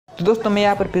तो दोस्तों मैं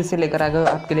यहाँ पर फिर से लेकर आ गया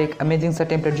आपके लिए एक अमेजिंग सा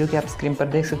टेम्पलेट जो कि आप स्क्रीन पर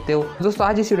देख सकते हो। दोस्तों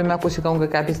आज इस वीडियो में आपको सिखाऊंगा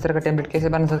कि आप इस तरह का टेम्पलेट कैसे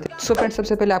बना सकते हैं। सो फ्रेंड्स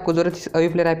सबसे पहले आपको जरूरत है अवी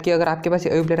प्लेयर ऐप की। अगर आपके पास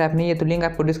अवी प्लेयर ऐप नहीं है तो लिंक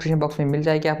आपको डिस्क्रिप्शन बॉक्स में मिल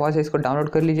जाएगी, आप वहाँ से इसको डाउनलोड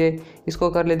कर लीजिए। इसको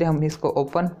कर लेते हैं हम इसको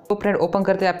ओपन। तो फ्रेंड ओपन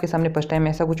करते हैं आपके सामने फर्स्ट टाइम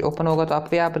ऐसा कुछ ओपन होगा तो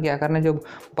आपको यहाँ पर क्या करना है, जो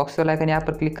बॉक्स वाला आइकन यहाँ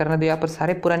पर क्लिक करना है तो यहाँ पर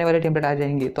सारे पुराने वाले टेम्पलेट आ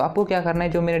जाएंगे। तो आपको क्या करना है,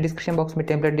 जो मैंने डिस्क्रिप्शन बॉक्स में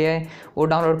टेम्पलेट दिया है वो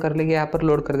डाउनलोड कर लेंगे, यहाँ पर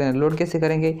लोड कर देना। लोड कैसे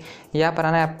करेंगे, यहाँ पर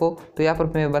आना है आपको। तो यहाँ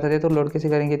पर मैं बता देता हूँ लोड कैसे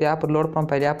करेंगे। तो यहाँ पर लोड फ्रॉम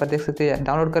फाइल यहाँ पर देख सकते हैं,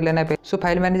 डाउनलोड कर लेना है। सो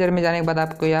फाइल मैनेजर में जाने के बाद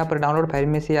आपको यहाँ पर डाउनलोड फाइल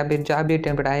में से या फिर जहाँ भी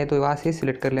टेम्पलेट आए तो वहाँ से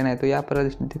सिलेक्ट कर लेना है। तो यहाँ पर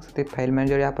देख सकते हैं फाइल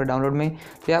मैनेजर यहाँ पर डाउनलोड में,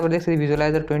 तो यहाँ पर देख सकते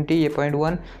विजुअलाइजर 20 ये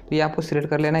 0.1, तो ये आपको सिलेक्ट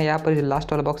कर लेना है। यहाँ पर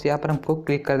लास्ट वाला बॉक्स यहाँ पर हमको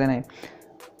क्लिक कर देना है।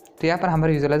 तो यहाँ पर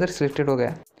हमारा विजुअलाइजर सिलेक्टेड हो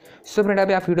गया। सो फ्रेंड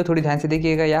अभी आप वीडियो थोड़ी ध्यान से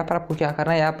देखिएगा। यहाँ पर आपको क्या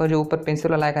करना है, यहाँ पर जो ऊपर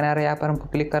पेंसिल वाला आइकन आ रहा है यहाँ पर हमको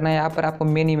क्लिक करना है। यहाँ पर आपको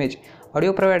मेन इमेज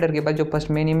ऑडियो प्रोवाइडर के बाद जो फर्स्ट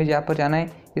मेन इमेज यहाँ पर जाना है,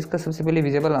 इसका सबसे पहले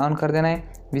विजिबल ऑन कर देना है।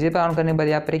 विजिबल ऑन करने के बाद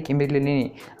यहाँ पर एक इमेज ले लेनी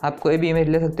है। आप कोई भी इमेज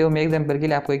ले सकते हो। मैं एग्जाम्पल के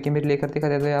लिए आपको एक इमेज लेकर दिखा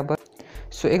देता हूँ यहाँ पर।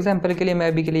 सो एग्जाम्पल के लिए मैं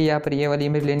अभी के लिए यहाँ पर ये वाली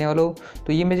इमेज लेने वाला हूँ।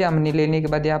 तो ये इमेज हमने लेने के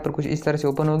बाद यहाँ पर कुछ इस तरह से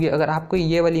ओपन होगी। अगर आपको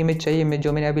ये वाली इमेज चाहिए मैं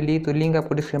जो मैंने अभी ली तो लिंक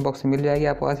आपको डिस्क्रिप्शन बॉक्स में मिल जाएगी,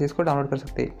 आप वहाँ से इसको डाउनलोड कर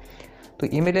सकते हैं। तो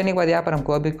इमेज लेने के बाद यहाँ पर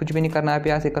हमको अभी कुछ भी नहीं करना है। आप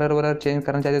यहाँ से कलर वलर चेंज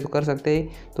करना चाहते तो कर सकते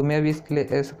हैं। तो मैं अभी इसके लिए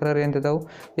ऐसा कलर रहने देता हूँ।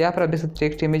 यहाँ पर अभी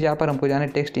टेक्स्ट इमेज यहाँ पर हमको जाना है।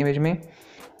 टेक्स्ट इमेज में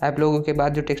ऐप लोगों के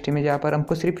बाद जो टेक्स्ट इमेज यहाँ पर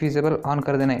हमको सिर्फ विजिबल ऑन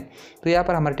कर देना है। तो यहाँ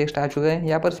पर हमारा टेक्स्ट आ चुका है।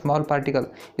 यहाँ पर स्मॉल पार्टिकल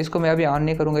इसको मैं अभी ऑन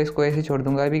नहीं करूँगा, इसको ऐसे छोड़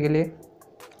दूँगा अभी के लिए।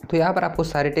 तो यहाँ पर आपको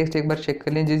सारे टेक्स्ट एक बार चेक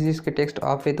कर लें, जिसके टेक्स्ट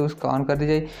ऑफ है तो उसको ऑन कर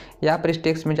दीजिए। यहाँ पर इस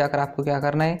टेक्स्ट में जाकर आपको क्या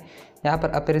करना है, यहाँ पर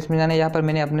अपीयरेंस में जाना है। यहाँ पर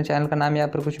मैंने अपने चैनल का नाम यहाँ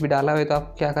पर कुछ भी डाला हुआ है तो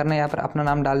आपको क्या करना है, यहाँ पर अपना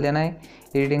नाम डाल देना है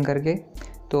एडिटिंग करके।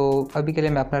 तो अभी के लिए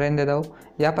मैं अपना रहने देता हूँ।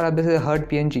 यहाँ पर आप जैसे हर्ड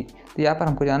PNG, तो यहाँ पर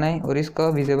हमको जाना है और इसका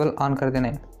विजिबल ऑन कर देना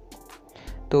है।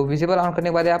 तो विजिबल ऑन करने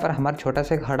के बाद यहाँ पर हमारा छोटा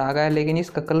सा एक हर्ड आ गया है, लेकिन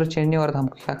इसका कलर चेंज नहीं हो रहा था।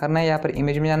 हमको क्या करना है, यहाँ पर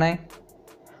इमेज में जाना है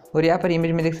और यहाँ पर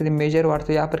इमेज में देख सकते हैं मेजर वाट।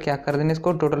 तो यहाँ पर क्या कर देना,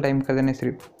 इसको टोटल टाइम कर देना है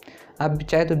सिर्फ। आप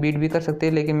चाहे तो बीट भी कर सकते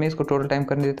हैं, लेकिन मैं इसको टोटल टाइम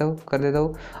कर देता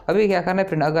हूँ। अभी क्या करना है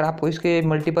फ्रेंड, अगर आपको इसके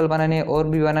मल्टीपल बनाने हैं और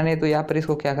भी बनाने हैं तो यहाँ पर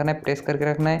इसको क्या करना है, प्रेस करके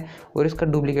रखना है और इसका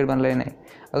डुप्लीकेट बना लेना है।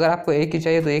 अगर आपको एक ही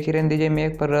चाहिए तो एक ही रहने दीजिए। मैं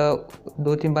एक पर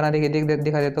 2-3 बना देके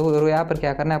दिखा देता हूँ। और यहाँ पर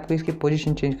क्या करना है, आपको इसकी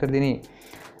पोजीशन चेंज कर देनी है।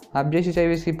 आप जैसी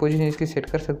चाहिए इसकी पोजीशन इसकी सेट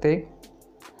कर सकते हैं।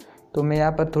 तो मैं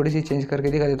यहाँ पर थोड़ी सी चेंज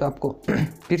करके दिखा देता हूँ आपको।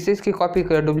 फिर से इसकी कॉपी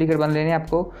डुप्लीकेट बना लेनी है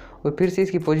आपको और फिर से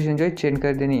इसकी पोजीशन जो है चेंज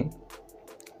कर देनी है।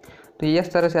 तो ये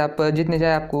इस तरह से आप जितने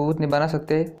चाहे आपको उतने बना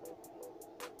सकते हैं।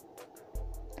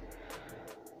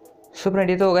 सो फ्रेंड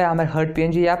ये तो हो गया हमारे हर्ड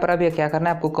PNG। यहाँ पर अभी क्या करना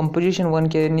है, आपको कंपोजिशन 1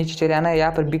 के नीचे चले आना है।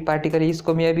 यहाँ पर बिग पार्टिकल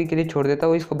इसको मैं अभी के लिए छोड़ देता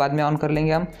हूँ, इसको बाद में ऑन कर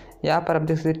लेंगे हम। यहाँ पर आप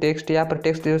देख सकते टेक्स्ट, यहाँ पर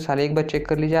टेक्स्ट जो सारे एक बार चेक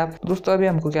कर लीजिए आप दोस्तों। अभी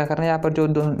हमको क्या करना है, यहाँ पर जो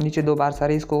नीचे 2 बार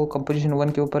सारे इसको कंपोजिशन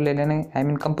 1 के ऊपर ले लेना है, आई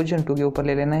मीन कंपोजिशन 2 के ऊपर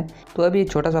ले लेना है। तो अभी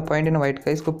छोटा सा पॉइंट है ना वाइट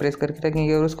का, इसको प्रेस करके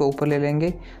रखेंगे और उसको ऊपर ले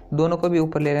लेंगे। दोनों को भी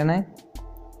ऊपर ले लेना है।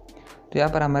 तो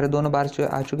यहाँ पर हमारे दोनों बार जो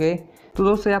आ चुके हैं। तो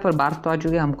दोस्तों यहाँ पर बार्स तो आ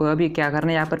चुके हैं। हमको अभी क्या करना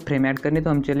है, यहाँ पर फ्रेम ऐड करनी। तो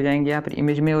हम चले जाएंगे यहाँ पर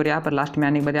इमेज में और यहाँ पर लास्ट में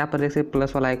आने के बाद यहाँ पर देखिए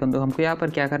प्लस वाला आइकन। तो हमको यहाँ पर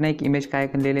क्या करना है, एक इमेज का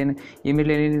आइकन ले लेना, इमेज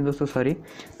ले लेनी दोस्तों सॉरी।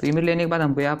 तो इमेज लेने के बाद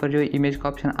हमको यहाँ पर जो इमेज का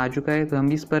ऑप्शन आ चुका है, तो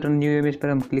हम इस पर न्यू इमेज पर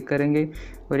हम क्लिक करेंगे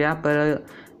और यहाँ पर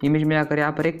इमेज में आकर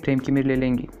यहाँ पर एक फ्रेम की इमेज ले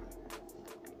लेंगे।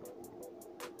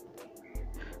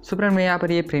 सो फ्रेंड मैं यहाँ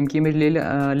पर ये फ्रेम की इमेज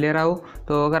ले रहा हूँ।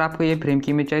 तो अगर आपको ये फ्रेम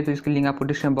की इमेज चाहिए तो इसकी लिंक आपको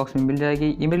डिस्क्रिप्शन बॉक्स में मिल जाएगी।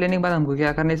 इमेज लेने के बाद हमको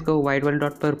क्या करना है, इसको वाइट वाले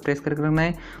डॉट पर प्रेस करके रखना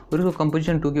है और इसको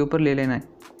कंपोजिशन 2 के ऊपर ले लेना है।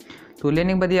 तो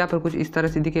लेने के बाद यहाँ पर कुछ इस तरह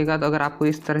से दिखेगा। तो अगर आपको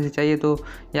इस तरह से चाहिए तो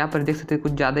यहाँ पर देख सकते हैं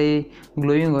कुछ ज़्यादा ही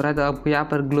ग्लोइंग हो रहा है। तो आपको यहाँ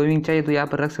पर ग्लोइंग चाहिए तो यहाँ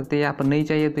पर रख सकते हैं, यहाँ पर नहीं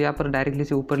चाहिए तो यहाँ पर डायरेक्टली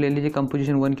से ऊपर ले लीजिए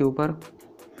कंपोजिशन 1 के ऊपर।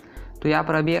 तो यहाँ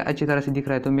पर अभी अच्छी तरह से दिख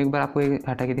रहा है। तो मैं एक बार आपको एक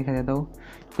हटा के दिखा देता हूँ।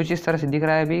 कुछ इस तरह से दिख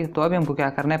रहा है अभी। तो अभी हमको क्या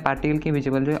करना है, पार्टिकल के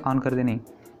विजिबल जो है ऑन कर देने।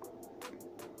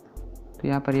 तो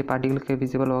यहाँ पर ये पार्टिकल के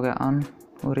विजिबल हो गया ऑन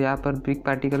और यहाँ पर बिग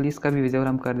पार्टिकल इसका भी विजिबल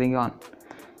हम कर देंगे ऑन।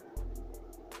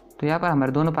 तो यहाँ पर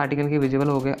हमारे दोनों पार्टिकल के विजिबल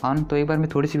हो गए ऑन। तो एक बार मैं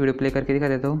थोड़ी सी वीडियो प्ले करके दिखा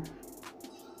देता हूँ।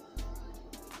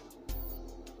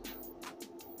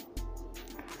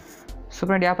 सो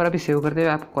फ्रेंड यहाँ पर अभी सेव करते हुए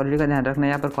आपको क्वालिटी का ध्यान रखना है।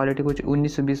 यहाँ पर क्वालिटी कुछ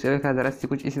 1920 1080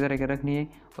 कुछ इसी तरह की रखनी है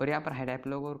और यहाँ पर हाई डाइप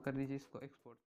लोगो और कर दीजिए इसको एक्सपोर्ट।